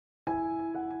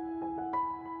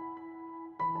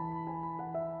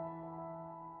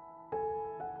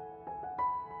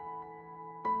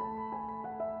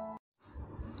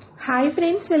Hi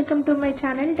friends, welcome to my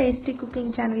channel tasty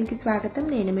cooking ఛానల్కి స్వాగతం.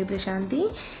 నేను మీ ప్రశాంతి.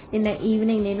 నిన్న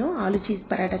ఈవినింగ్ నేను ఆలు చీజ్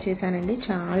పరాటా చేశానండి.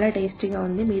 చాలా టేస్టీగా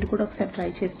ఉంది. మీరు కూడా ఒకసారి ట్రై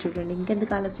చేసి చూడండి.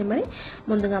 ఇంకెందుకు ఆలస్యం, మరి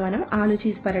ముందుగా మనం ఆలు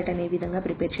చీజ్ పరాటాని ఏ విధంగా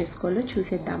ప్రిపేర్ చేసుకోవాలో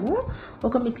చూసేద్దాము.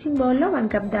 ఒక మిక్సింగ్ బౌల్లో 1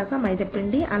 కప్ దాకా మైదా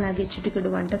పిండి, అలాగే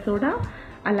చిటికెడు వంట సోడా,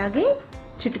 అలాగే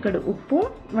చిటికెడు ఉప్పు,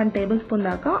 1 టేబుల్ స్పూన్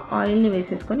దాకా ఆయిల్ని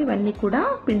వేసేసుకొని ఇవన్నీ కూడా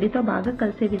పిండితో బాగా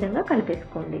కలిసే విధంగా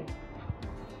కలిపేసుకోండి.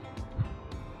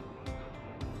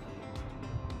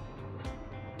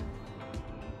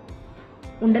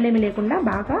 ఉండలేమి లేకుండా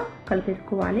బాగా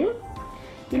కలిపేసుకోవాలి.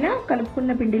 ఇలా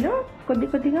కలుపుకున్న పిండిలో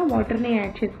కొద్దిగా వాటర్ని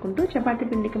యాడ్ చేసుకుంటూ చపాతీ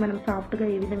పిండికి మనం సాఫ్ట్గా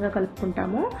ఏ విధంగా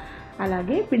కలుపుకుంటామో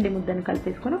అలాగే పిండి ముద్దను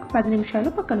కలిపేసుకొని ఒక 10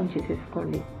 నిమిషాలు పక్కన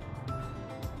ఉంచేసేసుకోండి.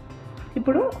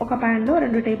 ఇప్పుడు ఒక ప్యాన్లో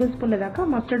 2 టేబుల్ స్పూన్ల దాకా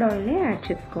మస్టర్డ్ ఆయిల్ని యాడ్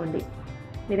చేసుకోండి.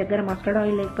 మీ దగ్గర మస్టర్డ్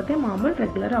ఆయిల్ లేకపోతే మామూలు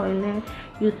రెగ్యులర్ ఆయిల్ని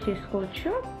యూజ్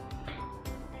చేసుకోవచ్చు.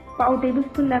 1/2 టేబుల్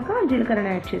స్పూన్ దాకా జీలకర్రను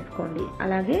యాడ్ చేసుకోండి.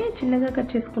 అలాగే చిన్నగా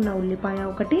కట్ చేసుకున్న ఉల్లిపాయ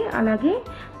ఒకటి, అలాగే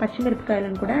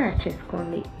పచ్చిమిరపకాయలను కూడా యాడ్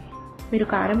చేసుకోండి. మీరు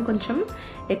కారం కొంచెం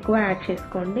ఎక్కువ యాడ్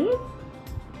చేసుకోండి,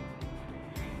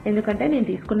 ఎందుకంటే నేను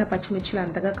తీసుకున్న పచ్చిమిర్చిలు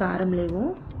అంతగా కారం లేవు.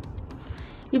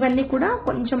 ఇవన్నీ కూడా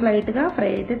కొంచెం లైట్గా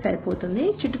ఫ్రై అయితే సరిపోతుంది.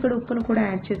 చిటికెడు ఉప్పును కూడా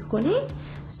యాడ్ చేసుకొని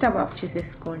స్టవ్ ఆఫ్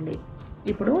చేసేసుకోండి.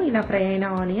 ఇప్పుడు ఇలా ఫ్రై అయిన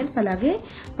ఆనియన్స్ అలాగే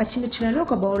పచ్చిమిర్చిలను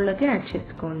ఒక బౌల్లోకి యాడ్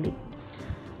చేసుకోండి.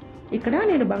 ఇక్కడ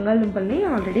నేను బంగాళదుంపల్ని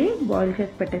ఆల్రెడీ బాయిల్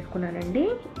చేసి పెట్టేసుకున్నానండి.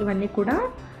 ఇవన్నీ కూడా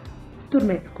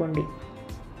తురిమేసుకోండి.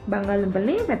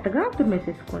 బంగాళదుంపల్ని మెత్తగా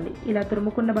తురిమేసేసుకోండి. ఇలా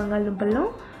తురుముకున్న బంగాళదుంపల్లో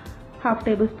 1/2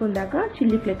 టేబుల్ స్పూన్ దాకా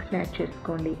చిల్లీ ఫ్లేక్స్ని యాడ్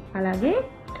చేసుకోండి. అలాగే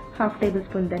 1/2 టేబుల్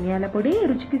స్పూన్ ధనియాల పొడి,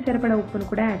 రుచికి సరిపడా ఉప్పును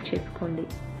కూడా యాడ్ చేసుకోండి.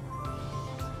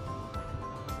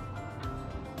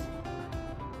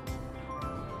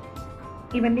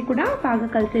 ఇవన్నీ కూడా బాగా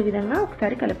కలిసే విధంగా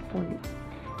ఒకసారి కలుపుకోండి.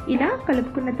 ఇలా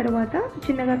కలుపుకున్న తర్వాత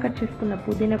చిన్నగా కట్ చేసుకున్న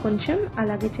పుదీనా కొంచెం,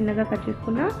 అలాగే చిన్నగా కట్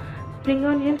చేసుకున్న స్ప్రింగ్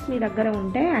ఆనియన్స్ మీ దగ్గర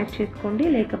ఉంటే యాడ్ చేసుకోండి,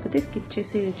 లేకపోతే స్కిప్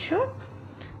చేసేయచ్చు.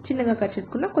 చిన్నగా కట్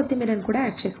చేసుకున్న కొత్తిమీరను కూడా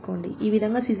యాడ్ చేసుకోండి. ఈ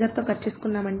విధంగా సిజర్తో కట్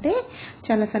చేసుకున్నామంటే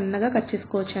చాలా సన్నగా కట్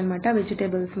చేసుకోవచ్చు అనమాట.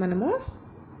 వెజిటేబుల్స్ మనము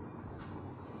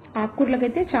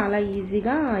ఆకుకూరలకైతే చాలా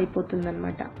ఈజీగా అయిపోతుంది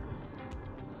అనమాట.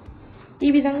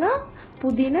 ఈ విధంగా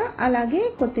పుదీనా అలాగే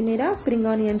కొత్తిమీర, స్ప్రింగ్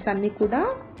ఆనియన్స్ అన్నీ కూడా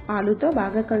ఆలుతో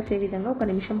బాగా కలిసే విధంగా 1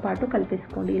 నిమిషం పాటు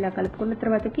కలిపేసుకోండి. ఇలా కలుపుకున్న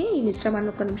తర్వాతకి ఈ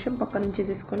మిశ్రమాన్ని 1 నిమిషం పక్కన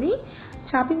ఉంచేసేసుకొని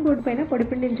చాపింగ్ బోర్డు పైన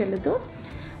పొడిపిండిని చల్లుతూ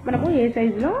మనము ఏ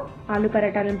సైజులో ఆలు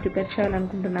పరాటాలను ప్రిపేర్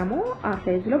చేయాలనుకుంటున్నామో ఆ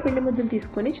సైజులో పిండి ముద్దలు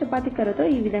తీసుకొని చపాతీ కర్రతో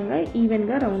ఈ విధంగా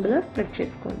ఈవెన్గా రౌండ్గా స్ప్రెడ్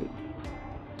చేసుకోండి.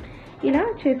 ఇలా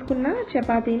చేసుకున్న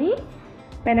చపాతీని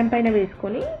పెనం పైన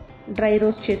వేసుకొని డ్రై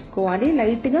రోస్ట్ చేసుకోవాలి.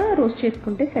 లైట్గా రోస్ట్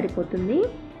చేసుకుంటే సరిపోతుంది.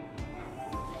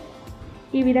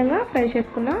 ఈ విధంగా ఫ్రై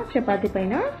చేసుకున్న చపాతీ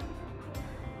పైన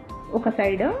ఒక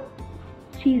సైడ్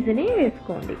చీజ్ని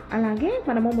వేసుకోండి. అలాగే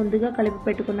మనము ముందుగా కలిపి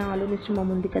పెట్టుకున్న ఆలు మిశ్రమం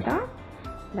ఉంది కదా,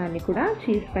 దాన్ని కూడా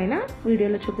చీజ్ పైన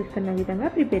వీడియోలో చూపిస్తున్న విధంగా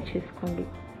ప్రిపేర్ చేసుకోండి.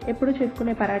 ఎప్పుడు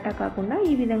చేసుకునే పరాటా కాకుండా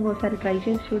ఈ విధంగా ఒకసారి ట్రై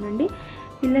చేసి చూడండి.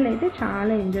 పిల్లలు అయితే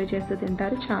చాలా ఎంజాయ్ చేస్తూ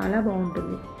తింటారు. చాలా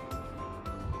బాగుంటుంది.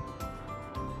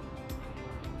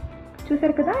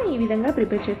 చూసారు కదా, ఈ విధంగా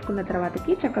ప్రిపేర్ చేసుకున్న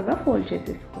తర్వాతకి చక్కగా ఫోల్డ్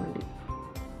చేసేసుకోండి.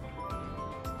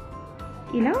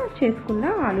 ఇలా చేసుకున్న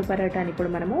ఆలు పరాటాని ఇప్పుడు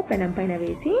మనము పెనం పైన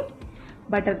వేసి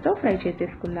బటర్తో ఫ్రై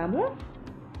చేసేసుకుందాము.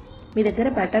 మీ దగ్గర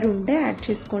బటర్ ఉంటే యాడ్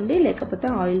చేసుకోండి, లేకపోతే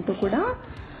ఆయిల్తో కూడా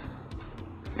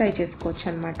ఫ్రై చేసుకోవచ్చు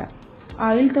అనమాట.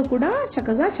 ఆయిల్తో కూడా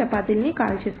చక్కగా చపాతీల్ని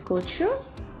కాల్ చేసుకోవచ్చు.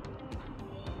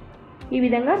 ఈ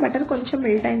విధంగా బటర్ కొంచెం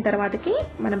మెల్ట్ అయిన తర్వాతకి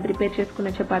మనం ప్రిపేర్ చేసుకున్న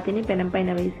చపాతీని పెనం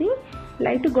పైన వేసి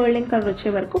లైట్ గోల్డెన్ కలర్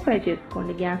వచ్చే వరకు ఫ్రై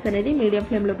చేసుకోండి. గ్యాస్ అనేది మీడియం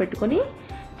ఫ్లేమ్లో పెట్టుకొని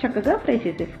చక్కగా ఫ్రై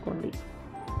చేసేసుకోండి.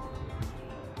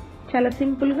 చాలా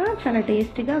సింపుల్గా, చాలా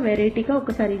టేస్టీగా, వెరైటీగా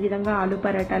ఒకసారి ఈ విధంగా ఆలు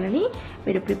పరాటాలని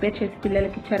మీరు ప్రిపేర్ చేసి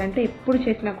పిల్లలకి ఇచ్చారంటే ఎప్పుడు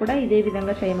చేసినా కూడా ఇదే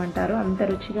విధంగా చేయమంటారు. అంత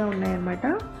రుచిగా ఉన్నాయన్నమాట.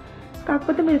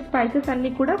 కాకపోతే మీరు స్పైసెస్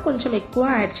అన్నీ కూడా కొంచెం ఎక్కువ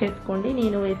యాడ్ చేసుకోండి.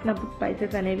 నేను వేసిన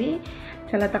స్పైసెస్ అనేవి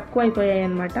చాలా తక్కువ అయిపోయాయి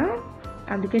అన్నమాట,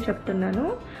 అందుకే చెప్తున్నాను.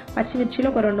 పచ్చిమిర్చిలో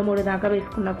ఒక 2-3 దాకా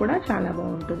వేసుకున్నా కూడా చాలా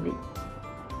బాగుంటుంది.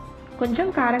 కొంచెం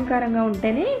కారంగా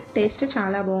ఉంటేనే టేస్ట్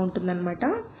చాలా బాగుంటుంది అనమాట.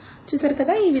 చూసారు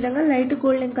కదా, ఈ విధంగా లైట్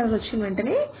గోల్డెన్ కలర్ వచ్చిన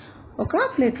వెంటనే ఒక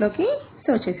ప్లేట్లోకి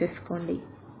సర్వ్ చేసేసుకోండి.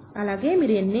 అలాగే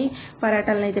మీరు ఎన్ని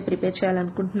పరాటాలను అయితే ప్రిపేర్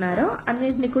చేయాలనుకుంటున్నారో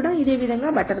అన్నింటినీ కూడా ఇదే విధంగా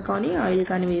బటర్ కానీ ఆయిల్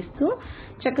కానీ వేస్తూ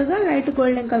చక్కగా లైట్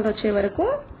గోల్డెన్ కలర్ వచ్చే వరకు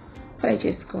ఫ్రై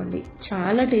చేసుకోండి.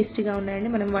 చాలా టేస్టీగా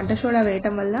ఉన్నాయండి. మనం వంట సోడా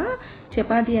వేయటం వల్ల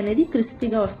చపాతీ అనేది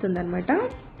క్రిస్పీగా వస్తుందన్నమాట.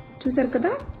 చూసారు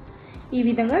కదా, ఈ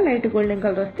విధంగా లైట్ గోల్డెన్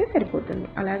కలర్ వస్తే సరిపోతుంది.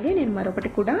 అలాగే నేను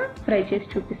మరొకటి కూడా ఫ్రై చేసి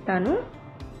చూపిస్తాను.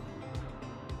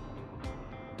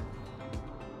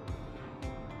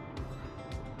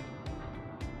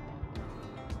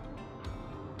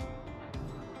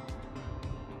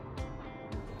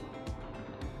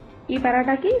 ఈ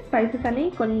పరాటాకి స్పైసెస్ అని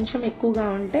కొంచెం ఎక్కువగా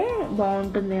ఉంటే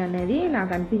బాగుంటుంది అనేది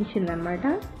నాకు అనిపించింది అనమాట.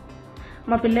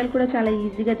 మా పిల్లలు కూడా చాలా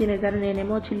ఈజీగా తినేసారు.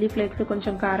 నేనేమో చిల్లీ ఫ్లేక్స్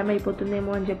కొంచెం కారం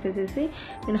అయిపోతుందేమో అని చెప్పేసి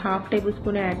నేను 1/2 టేబుల్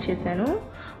స్పూన్ యాడ్ చేశాను.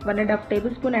 1.5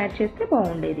 టేబుల్ స్పూన్ యాడ్ చేస్తే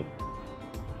బాగుండేది.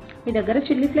 మీ దగ్గర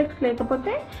చిల్లీ ఫ్లేక్స్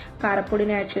లేకపోతే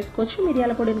కారపొడిని యాడ్ చేసుకోవచ్చు,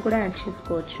 మిరియాల పొడిని కూడా యాడ్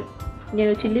చేసుకోవచ్చు.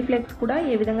 నేను చిల్లీ ఫ్లేక్స్ కూడా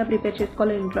ఏ విధంగా ప్రిపేర్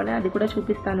చేసుకోవాలో ఇంట్లోనే అది కూడా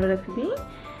చూపిస్తాను రెసిపీ.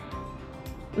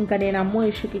 ఇంకా నేను అమ్ము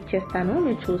ఇష్యూకి ఇచ్చేస్తాను,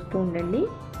 మీరు చూస్తూ ఉండండి.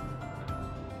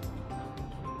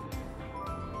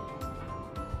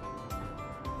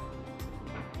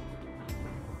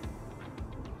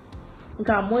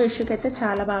 ఇంకా అమ్ము ఇష్యూకి అయితే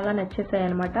చాలా బాగా నచ్చేసాయి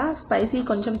అనమాట. స్పైసీ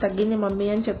కొంచెం తగ్గింది మమ్మీ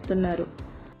అని చెప్తున్నారు.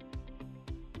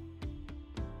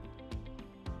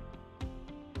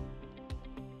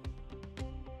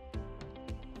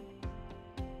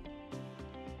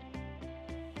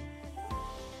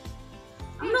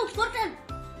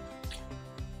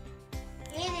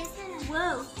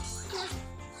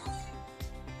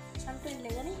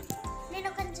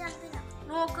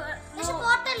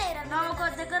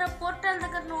 దగ్గర పోర్టల్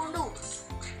దగ్గర ఉండు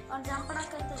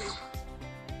చంపడాకైతే.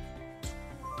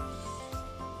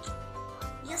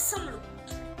 Yes, Ammu.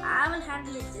 I will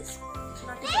handle it. This.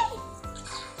 Not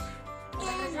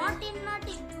in.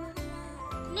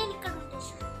 నేను ఇక్కడ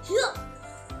ఉంటాను.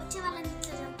 వచ్చే వాళ్ళని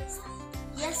ఇట్లా చంపేస్తాను.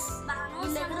 Yes.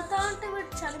 వీళ్ళు ఎగురుతా ఉంటే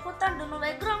వీడు చనిపోతాడు. నువ్వు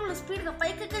ఎగ్రామ్లో స్పీడ్గా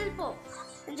పైకి వెళ్ళిపో.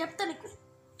 నేను చెప్తా నీకు.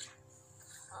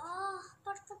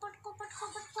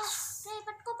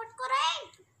 పట్టుకో రే.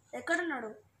 ఎక్కడున్నాడు?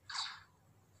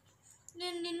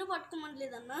 నేను నిన్ను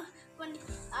పట్టుకోమనలేదన్నా, కొన్ని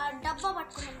ఆ డబ్బా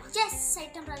పట్టుకున్నాను. ఎస్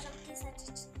ఐటమ్ రాజా.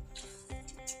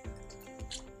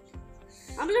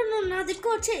 అమ్ములు నువ్వు నా దిక్కు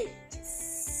వచ్చేయి.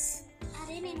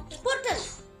 అరే నేను పోర్టల్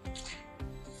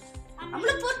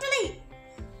అమ్ములు పోర్టల్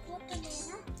పోర్టల్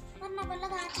మరి నా వల్ల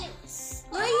కావట్లేదు.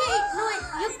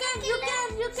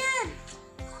 యూ క్యాన్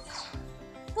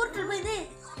పోర్టల్ పోయింది.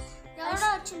 ఎవడో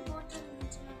వచ్చింది పోర్టల్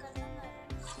నుంచి, నాకు అర్థం కాదు.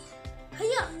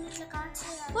 అయ్యో ఇట్లా కాదు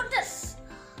పోర్టల్.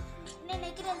 నేను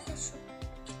ఎగిరెళ్తా.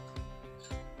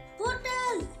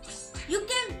 Portal you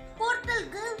can portal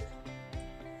girl.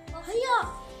 అయ్యో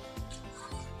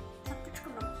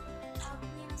తప్పించుకున్నాం.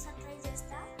 నేను ట్రై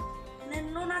చేస్తా.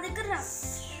 నువ్వు నా దగ్గర రా.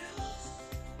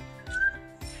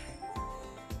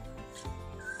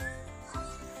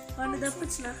 వాడిని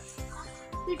తప్పించిన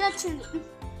ఇటు వచ్చింది.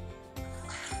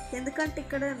 ఎందుకంటే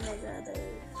ఇక్కడ ఉన్నాయి కదా.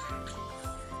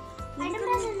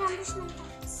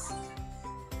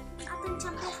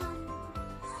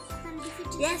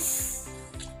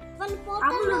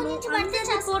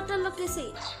 పోర్టల్లోకి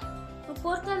నువ్వు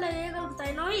పోర్టల్లో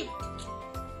వేయగలుగుతాయి.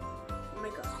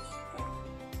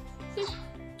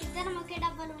 ఇద్దరం ఒకే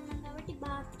డబ్బాలో ఉన్నాం కాబట్టి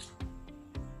బాగా.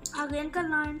 ఆ వెనకాల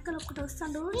నా వెనకాల ఒకటి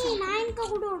వస్తాడు. నా వెనక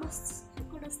కూడా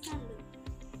ఒకటి వస్తాడు.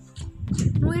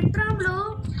 నువ్వు ఇట్రామ్లో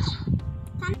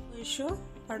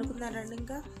పడుకున్నారండి.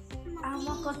 ఇంకా అమ్మ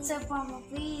కొద్దిసేపు అమ్మ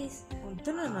ప్లీజ్.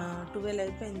 వద్దునా 12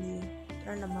 అయిపోయింది.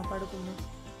 రండి అమ్మ పడుకుందాం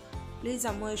ప్లీజ్.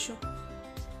 అమ్మ ఇష్యూ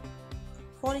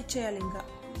ఫోన్ ఇచ్చేయాలి ఇంకా.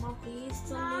 అమ్మ ప్లీజ్.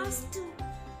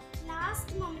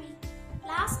 లాస్ట్ మమ్మీ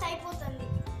లాస్ట్ అయిపోతుంది.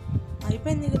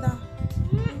 అయిపోయింది కదా.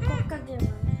 ఇంకొక గేమ్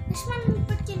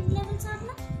ఇప్పటికి ఎన్ని లెవెల్స్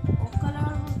ఆడినా ఒక్క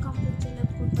లెవెల్ కంప్లీట్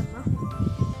చేయలేకపోతున్నా.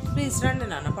 ప్లీజ్ రండి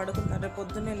నాన్న పడుకుంటారు. రేపు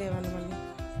పొద్దున్నే లేవాలి మళ్ళీ.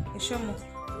 ఇష్యూ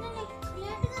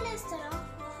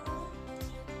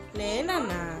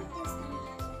లేనన్నా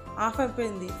ఆఫ్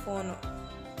అయిపోయింది ఫోను.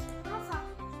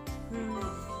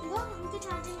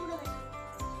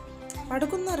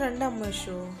 పడుకుందా రండి అమ్మ.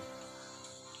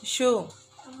 ఇష్యూ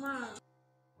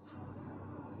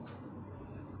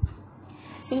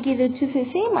ఇంక ఇది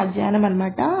వచ్చేసేసి మధ్యాహ్నం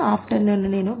అనమాట. ఆఫ్టర్నూన్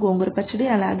నేను గోంగూర పచ్చడి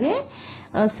అలాగే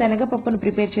శనగపప్పును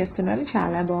ప్రిపేర్ చేస్తున్నాను.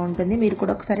 చాలా బాగుంటుంది, మీరు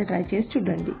కూడా ఒకసారి ట్రై చేసి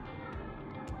చూడండి.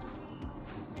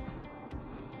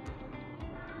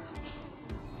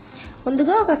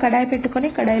 ముందుగా ఒక కడాయి పెట్టుకొని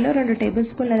కడాయిలో 2 టేబుల్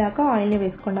స్పూన్ల దాకా ఆయిల్ని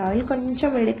వేసుకోండి. ఆయిల్ కొంచెం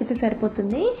వేడెక్కితే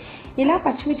సరిపోతుంది. ఇలా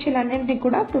పచ్చిమిర్చిలన్నింటినీ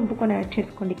కూడా తుంపుకొని యాడ్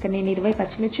చేసుకోండి. ఇక్కడ నేను 20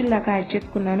 పచ్చిమిర్చిలు దాకా యాడ్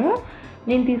చేసుకున్నాను.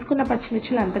 నేను తీసుకున్న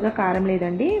పచ్చిమిర్చిలు అంతగా కారం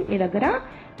లేదండి. మీ దగ్గర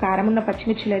కారం ఉన్న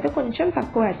పచ్చిమిర్చిలు అయితే కొంచెం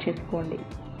తక్కువ యాడ్ చేసుకోండి.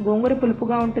 గోంగూర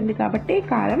పులుపుగా ఉంటుంది కాబట్టి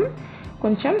కారం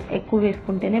కొంచెం ఎక్కువ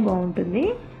వేసుకుంటేనే బాగుంటుంది.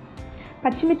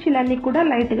 పచ్చిమిర్చిలన్నీ కూడా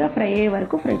లైట్గా ఫ్రై అయ్యే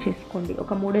వరకు ఫ్రై చేసుకోండి.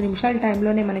 ఒక 3 నిమిషాల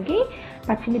టైంలోనే మనకి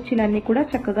పచ్చిమిర్చిలన్నీ కూడా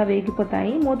చక్కగా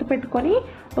వేగిపోతాయి. మూత పెట్టుకొని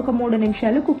ఒక 3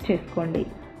 నిమిషాలు కుక్ చేసుకోండి.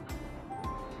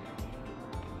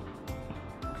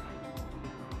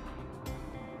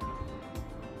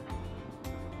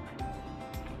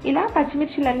 ఇలా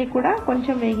పచ్చిమిర్చిలన్నీ కూడా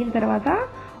కొంచెం వేగిన తర్వాత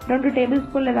 2 టేబుల్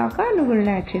స్పూన్ల దాకా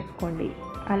నువ్వులను యాడ్ చేసుకోండి.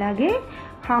 అలాగే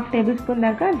 1/2 టేబుల్ స్పూన్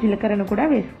దాకా జీలకర్రను కూడా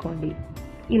వేసుకోండి.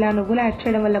 ఇలా నువ్వులు యాడ్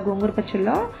చేయడం వల్ల గోంగూర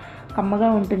పచ్చడిలో కమ్మగా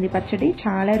ఉంటుంది పచ్చడి,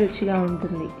 చాలా రుచిగా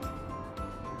ఉంటుంది.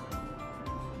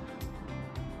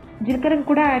 జీలకర్రను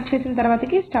కూడా యాడ్ చేసిన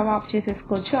తర్వాతకి స్టవ్ ఆఫ్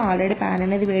చేసేసుకోవచ్చు. ఆల్రెడీ ప్యాన్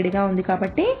అనేది వేడిగా ఉంది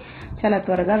కాబట్టి చాలా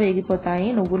త్వరగా వేగిపోతాయి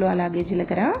నువ్వులు అలాగే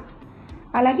జీలకర్ర.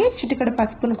 అలాగే చిటికెడు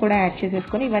పసుపును కూడా యాడ్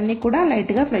చేసేసుకొని ఇవన్నీ కూడా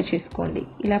లైట్గా ఫ్రై చేసుకోండి.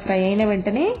 ఇలా ఫ్రై అయిన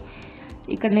వెంటనే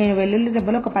ఇక్కడ నేను వెల్లుల్లి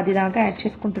రెబ్బలు ఒక 10 దాకా యాడ్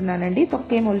చేసుకుంటున్నానండి.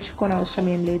 తొక్కేం ఒలుచుకోని అవసరం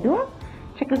ఏం లేదు.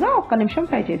 చక్కగా 1 నిమిషం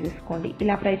ఫ్రై చేసేసుకోండి.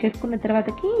 ఇలా ఫ్రై చేసుకున్న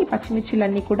తర్వాతకి ఈ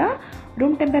పచ్చిమిర్చిలన్నీ కూడా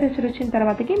రూమ్ టెంపరేచర్ వచ్చిన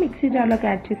తర్వాతకి మిక్సీ జార్లోకి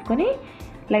యాడ్ చేసుకొని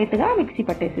లైట్గా మిక్సీ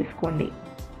పట్టేసేసుకోండి.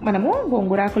 మనము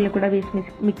గోంగూరాకుల్ని కూడా వేసి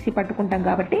మిక్సీ పట్టుకుంటాం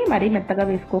కాబట్టి మరీ మెత్తగా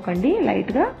వేసుకోకండి,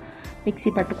 లైట్గా మిక్సీ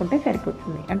పట్టుకుంటే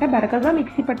సరిపోతుంది. అంటే బరకగా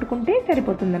మిక్సీ పట్టుకుంటే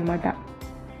సరిపోతుంది అనమాట.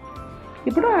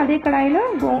 ఇప్పుడు అదే కడాయిలో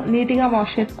నీట్గా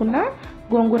వాష్ చేసుకున్న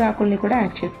గోంగూరాకుల్ని కూడా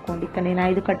యాడ్ చేసుకోండి. ఇక్కడ నేను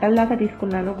 5 కట్టల దాకా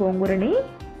తీసుకున్నాను గోంగూరని.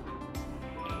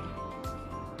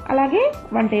 అలాగే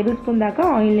 1 టేబుల్ స్పూన్ దాకా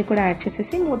ఆయిల్ని కూడా యాడ్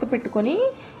చేసేసి మూత పెట్టుకొని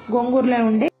గోంగూరలో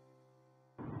ఉండే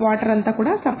వాటర్ అంతా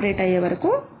కూడా సపరేట్ అయ్యే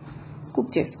వరకు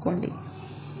కుక్ చేసుకోండి.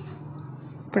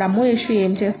 ఇప్పుడు అమ్ము యశు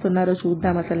ఏం చేస్తున్నారో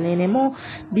చూద్దాం. అసలు నేనేమో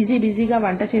బిజీగా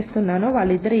వంట చేస్తున్నాను,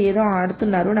 వాళ్ళిద్దరు ఏదో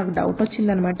ఆడుతున్నారు. నాకు డౌట్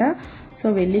వచ్చిందనమాట. సో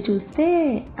వెళ్ళి చూస్తే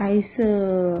ఐస్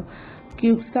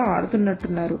క్యూబ్స్తో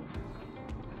ఆడుతున్నట్టున్నారు.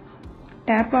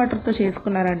 ట్యాప్ వాటర్తో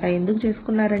చేసుకున్నారంట. ఎందుకు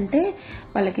చేసుకున్నారంటే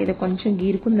వాళ్ళకి ఏదో కొంచెం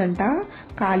గీరుకుందంట,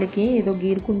 కాలికి ఏదో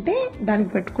గీరుకుంటే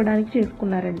దానికి పెట్టుకోవడానికి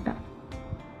చేసుకున్నారంట.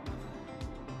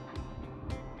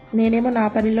 నేనేమో నా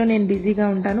పనిలో నేను బిజీగా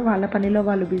ఉంటాను, వాళ్ళ పనిలో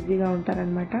వాళ్ళు బిజీగా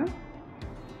ఉంటారనమాట.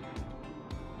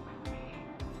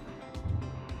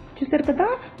 చూసారు కదా,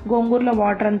 గోంగూరలో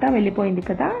వాటర్ అంతా వెళ్ళిపోయింది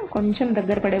కదా. కొంచెం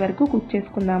దగ్గర పడే వరకు కుక్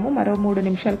చేసుకుందాము. మరో 3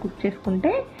 నిమిషాలు కుక్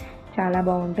చేసుకుంటే చాలా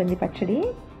బాగుంటుంది పచ్చడి.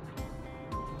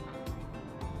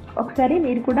 ఒకసారి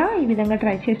మీరు కూడా ఈ విధంగా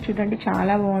ట్రై చేసి చూడండి,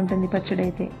 చాలా బాగుంటుంది పచ్చడి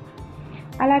అయితే.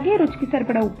 అలాగే రుచికి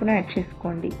సరిపడా ఉప్పును యాడ్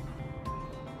చేసుకోండి.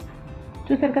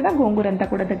 చూసారు కదా, గోంగూర అంతా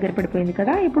కూడా దగ్గర పడిపోయింది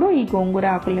కదా. ఇప్పుడు ఈ గోంగూర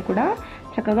ఆకుల్ని కూడా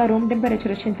చక్కగా రూమ్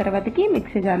టెంపరేచర్ వచ్చిన తర్వాతకి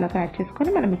మిక్సీ జార్లోకి యాడ్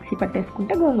చేసుకొని మనం మిక్సీ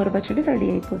పట్టేసుకుంటే గోంగూర పచ్చడి రెడీ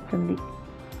అయిపోతుంది.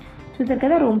 చూసారు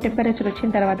కదా, రూమ్ టెంపరేచర్ వచ్చిన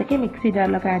తర్వాతకి మిక్సీ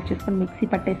జార్లోకి యాడ్ చేసుకొని మిక్సీ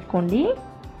పట్టేసుకోండి.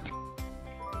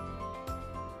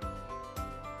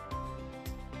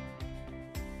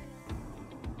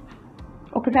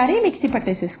 ఒకసారి మిక్సీ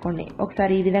పట్టేసేసుకోండి.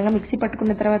 ఒకసారి ఈ విధంగా మిక్సీ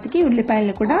పట్టుకున్న తర్వాతకి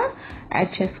ఉల్లిపాయలను కూడా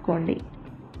యాడ్ చేసుకోండి.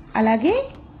 అలాగే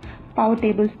 1/2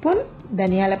 టేబుల్ స్పూన్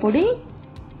ధనియాల పొడి,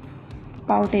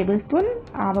 1/2 టేబుల్ స్పూన్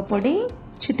ఆవపొడి,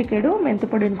 చిటికెడు మెంతి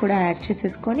పొడిని కూడా యాడ్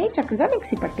చేసేసుకొని చక్కగా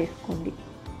మిక్సీ పట్టేసుకోండి.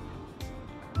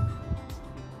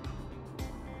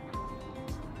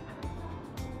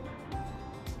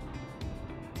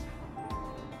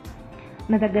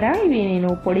 నా దగ్గర ఇవి నేను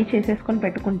పొడి చేసేసుకొని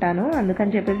పెట్టుకుంటాను,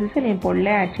 అందుకని చెప్పేసి నేను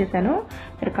పొడిలే యాడ్ చేశాను.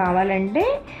 మీరు కావాలంటే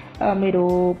మీరు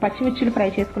పచ్చిమిర్చిలు ఫ్రై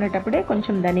చేసుకునేటప్పుడే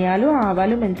కొంచెం ధనియాలు,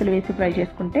 ఆవాలు, మెంతులు వేసి ఫ్రై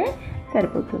చేసుకుంటే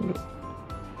సరిపోతుంది.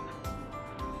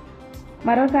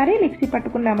 మరోసారి మిక్సీ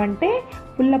పట్టుకున్నామంటే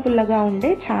పుల్లగా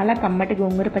ఉండే చాలా కమ్మటి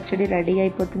గోంగూర పచ్చడి రెడీ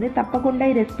అయిపోతుంది. తప్పకుండా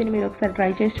ఈ రెసిపీని మీరు ఒకసారి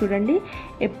ట్రై చేసి చూడండి.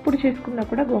 ఎప్పుడు చేసుకున్నా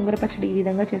కూడా గోంగూర పచ్చడి ఈ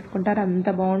విధంగా చేసుకుంటారు, అంత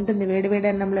బాగుంటుంది. వేడి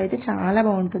అన్నంలో అయితే చాలా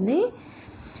బాగుంటుంది.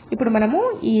 ఇప్పుడు మనము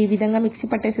ఈ విధంగా మిక్సీ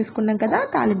పట్టేసేసుకున్నాం కదా,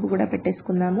 తాలింపు కూడా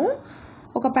పెట్టేసుకుందాము.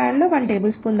 ఒక ప్యాన్లో 1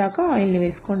 టేబుల్ స్పూన్ దాకా ఆయిల్ని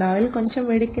వేసుకోండి. ఆయిల్ కొంచెం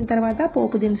వేడెక్కిన తర్వాత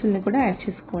పోపు దినుసుల్ని కూడా యాడ్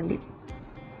చేసుకోండి.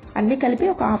 అన్నీ కలిపి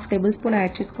ఒక 1/2 టేబుల్ స్పూన్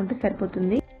యాడ్ చేసుకుంటే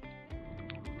సరిపోతుంది.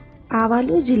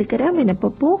 ఆవాలు, జీలకర్ర,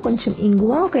 మినపప్పు, కొంచెం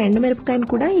ఇంగువ, ఒక ఎండుమిరపకాయను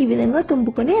కూడా ఈ విధంగా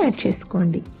తుంపుకొని యాడ్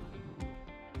చేసుకోండి.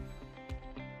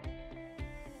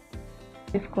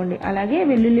 అలాగే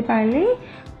వెల్లుల్లిపాయల్ని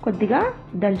కొద్దిగా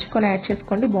దంచుకొని యాడ్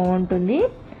చేసుకోండి, బాగుంటుంది.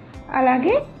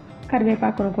 అలాగే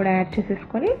కరివేపాకును కూడా యాడ్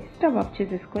చేసేసుకొని స్టవ్ ఆఫ్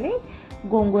చేసేసుకొని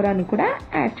గోంగూరని కూడా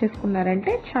యాడ్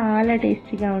చేసుకున్నారంటే చాలా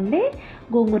టేస్టీగా ఉండే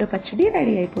గోంగూర పచ్చడి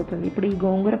రెడీ అయిపోతుంది. ఇప్పుడు ఈ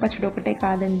గోంగూర పచ్చడి ఒకటే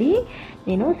కాదండి,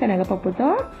 నేను శనగపప్పుతో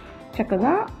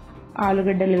చక్కగా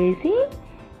ఆలుగడ్డలు వేసి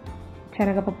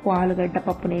శనగపప్పు, ఆలుగడ్డ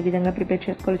పప్పుని ఏ విధంగా ప్రిపేర్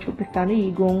చేసుకోవాలో చూపిస్తాను. ఈ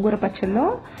గోంగూర పచ్చడిలో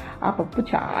ఆ పప్పు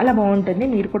చాలా బాగుంటుంది,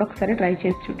 మీరు కూడా ఒకసారి ట్రై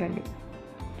చేసి చూడండి.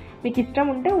 మీకు ఇష్టం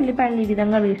ఉంటే ఉల్లిపాయలు ఈ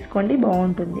విధంగా వేసుకోండి,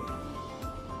 బాగుంటుంది.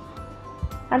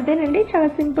 అంతేనండి, చాలా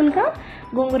సింపుల్గా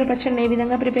గోంగూర పచ్చడిని ఏ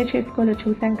విధంగా ప్రిపేర్ చేసుకోవాలో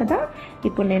చూసాం కదా.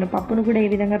 ఇప్పుడు నేను పప్పును కూడా ఏ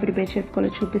విధంగా ప్రిపేర్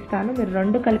చేసుకోవాలో చూపిస్తాను. మీరు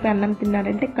 2 కలిపి అన్నం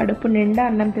తిన్నారంటే కడుపు నిండా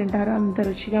అన్నం తింటారు, అంత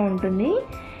రుచిగా ఉంటుంది.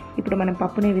 ఇప్పుడు మనం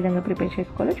పప్పును ఏ విధంగా ప్రిపేర్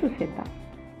చేసుకోవాలో చూసేద్దాం.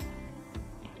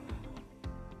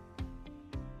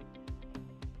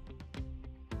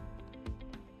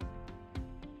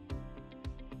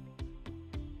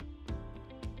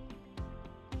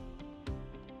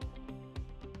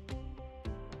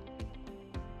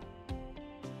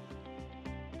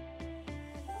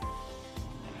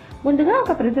 ముందుగా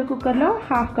ఒక ప్రెషర్ కుక్కర్లో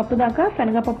 1/2 కప్పు దాకా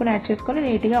శనగపప్పును యాడ్ చేసుకొని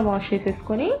నీట్గా వాష్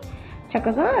చేసేసుకొని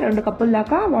చక్కగా 2 కప్పుల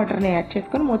దాకా వాటర్ని యాడ్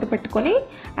చేసుకొని మూత పెట్టుకొని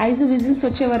 5 విజిల్స్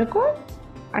వచ్చే వరకు,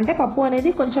 అంటే పప్పు అనేది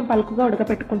కొంచెం పలుకుగా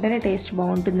ఉడకపెట్టుకుంటేనే టేస్ట్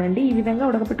బాగుంటుందండి. ఈ విధంగా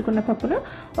ఉడకపెట్టుకున్న పప్పును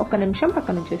 1 నిమిషం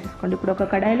పక్కన ఉంచేసేసుకోండి. ఇప్పుడు ఒక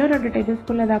కడాయిలో 2 టేబుల్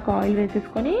స్పూన్ల దాకా ఆయిల్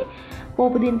వేసేసుకొని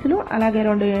పోపు దినుసులు అలాగే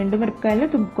 2 ఎండుమిరపకాయలను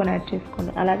తుంపుకొని యాడ్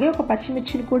చేసుకోండి. అలాగే ఒక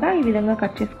పచ్చిమిర్చిని కూడా ఈ విధంగా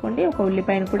కట్ చేసుకోండి. ఒక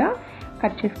ఉల్లిపాయను కూడా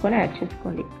కట్ చేసుకొని యాడ్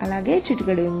చేసుకోండి. అలాగే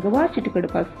చిటికెడు ఇంగువ, చిటికెడు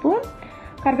పసుపు,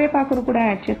 కరివేపాకును కూడా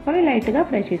యాడ్ చేసుకొని లైట్గా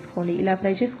ఫ్రై చేసుకోండి. ఇలా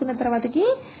ఫ్రై చేసుకున్న తర్వాతకి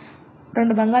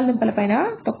 2 బంగాళదుంపల పైన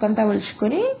తొక్కంతా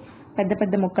ఒలుచుకొని పెద్ద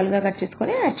పెద్ద ముక్కలుగా కట్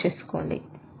చేసుకొని యాడ్ చేసుకోండి.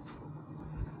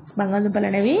 బంగాళదుంపలు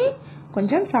అనేవి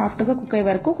కొంచెం సాఫ్ట్గా కుక్ అయ్యే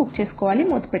వరకు కుక్ చేసుకోవాలి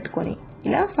మూత పెట్టుకొని.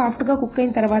 ఇలా సాఫ్ట్గా కుక్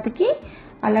అయిన తర్వాతకి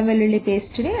అల్లం వెల్లుల్లి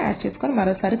పేస్ట్ని యాడ్ చేసుకొని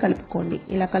మరోసారి కలుపుకోండి.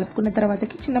 ఇలా కలుపుకున్న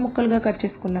తర్వాతకి చిన్న ముక్కలుగా కట్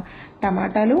చేసుకున్న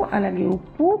టమాటాలు, అలాగే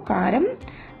ఉప్పు, కారం,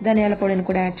 ధనియాల పొడిని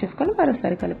కూడా యాడ్ చేసుకొని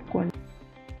మరోసారి కలుపుకోండి.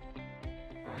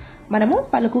 మనము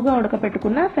పలుకుగా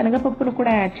ఉడకపెట్టుకున్న శనగపప్పును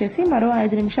కూడా యాడ్ చేసి మరో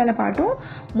 5 నిమిషాల పాటు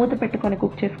మూత పెట్టుకొని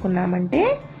కుక్ చేసుకున్నామంటే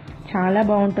చాలా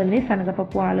బాగుంటుంది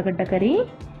శనగపప్పు ఆలుగడ్డ కర్రీ.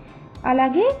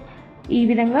 అలాగే ఈ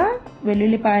విధంగా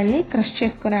వెల్లుల్లిపాయల్ని క్రష్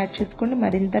చేసుకొని యాడ్ చేసుకోండి,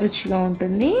 మరింత రుచిగా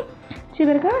ఉంటుంది.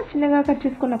 చివరిగా చిన్నగా కట్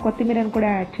చేసుకున్న కొత్తిమీరను కూడా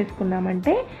యాడ్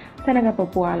చేసుకున్నామంటే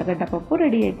శనగపప్పు ఆలుగడ్డ పప్పు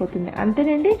రెడీ అయిపోతుంది.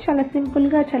 అంతేనండి, చాలా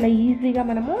సింపుల్గా చాలా ఈజీగా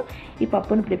మనము ఈ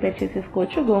పప్పును ప్రిపేర్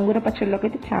చేసేసుకోవచ్చు. గోంగూర పచ్చడిలోకి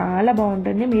అయితే చాలా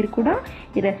బాగుంటుంది. మీరు కూడా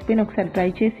ఈ రెసిపీని ఒకసారి ట్రై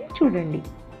చేసి చూడండి.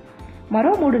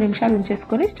 మరో 3 నిమిషాలు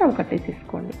ఉంచేసుకొని స్టవ్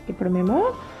కట్టేసేసుకోండి. ఇప్పుడు మేము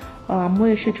అమ్ము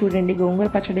యషు చూడండి, గోంగూర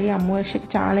పచ్చడి అమ్ము యషుకి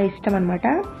చాలా ఇష్టం అనమాట.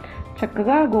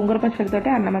 చక్కగా గోంగూర పచ్చడితోటి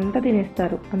అన్నం అంతా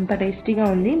తినేస్తారు, అంత టేస్టీగా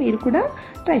ఉంది. మీరు కూడా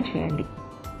ట్రై చేయండి.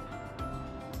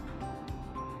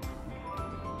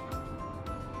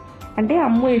 అంటే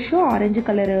అమ్ము Yashu orange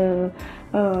colour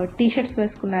T shirts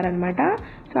వేసుకున్నారనమాట.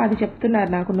 So అది చెప్తున్నారు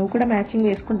నాకు, నువ్వు కూడా మ్యాచింగ్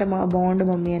వేసుకుంటే బాగుండు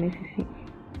మమ్మీ అనేసి.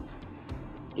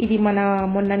 ఇది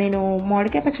మొన్న నేను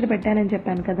మామిడికాయ పచ్చడి పెట్టానని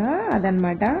చెప్పాను కదా,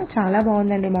 అదనమాట. చాలా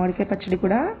బాగుందండి మామిడికాయ పచ్చడి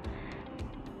కూడా.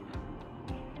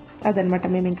 అదనమాట,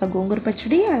 మేము ఇంకా గోంగూర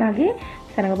పచ్చడి అలాగే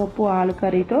శనగపప్పు ఆలు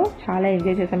కర్రీతో చాలా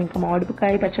ఎంజాయ్ చేసాం. ఇంకా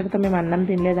మామిడికాయ పచ్చడితో మేము అన్నం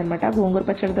తినలేదనమాట. గోంగూర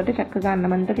పచ్చడితో చక్కగా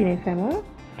అన్నం అంతా తినేసాము,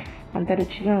 అంత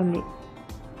రుచిగా ఉంది.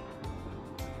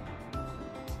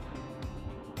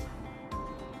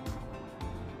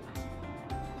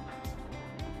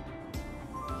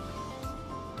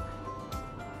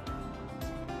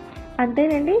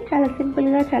 అంతేనండి, చాలా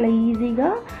సింపుల్గా చాలా ఈజీగా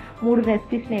 3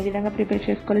 రెసిపీస్ని ఏ విధంగా ప్రిపేర్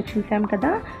చేసుకోవాలో చూసాం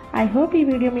కదా. ఐ హోప్ ఈ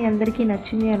వీడియో మీ అందరికీ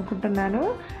నచ్చింది అనుకుంటున్నాను.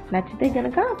 నచ్చితే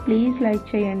కనుక ప్లీజ్ లైక్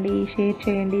చేయండి, షేర్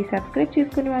చేయండి. సబ్స్క్రైబ్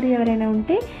చేసుకుని వారు ఎవరైనా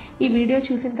ఉంటే ఈ వీడియో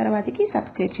చూసిన తర్వాతకి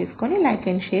సబ్స్క్రైబ్ చేసుకొని లైక్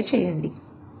అండ్ షేర్ చేయండి.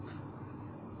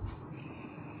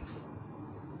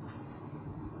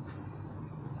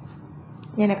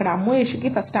 నేను అక్కడ అమ్ము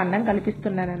యషుకి ఫస్ట్ అన్నం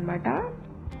కలిపిస్తున్నాను అనమాట.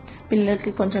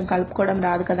 పిల్లలకి కొంచెం కలుపుకోవడం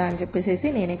రాదు కదా అని చెప్పేసి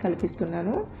నేనే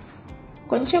కలిపిస్తున్నాను.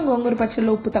 కొంచెం గోంగూర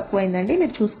పచ్చడిలో ఉప్పు తక్కువైందండి,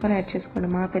 మీరు చూసుకొని యాడ్ చేసుకోండి.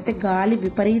 మాకైతే గాలి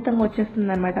విపరీతంగా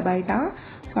వచ్చేస్తుంది అనమాట బయట.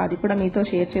 సో అది కూడా మీతో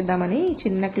షేర్ చేద్దామని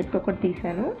చిన్న క్లిప్ ఒకటి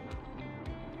తీశాను.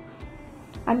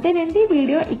 అంతేనండి,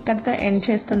 వీడియో ఇక్కడితో ఎండ్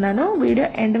చేస్తున్నాను. వీడియో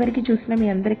ఎండ్ వరకు చూసిన మీ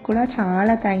అందరికి కూడా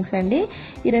చాలా థ్యాంక్స్ అండి.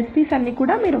 ఈ రెసిపీస్ అన్నీ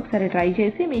కూడా మీరు ఒకసారి ట్రై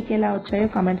చేసి మీకు ఎలా వచ్చాయో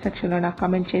కామెంట్ సెక్షన్లో నాకు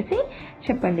కామెంట్ చేసి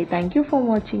చెప్పండి. Thank you for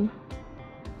watching.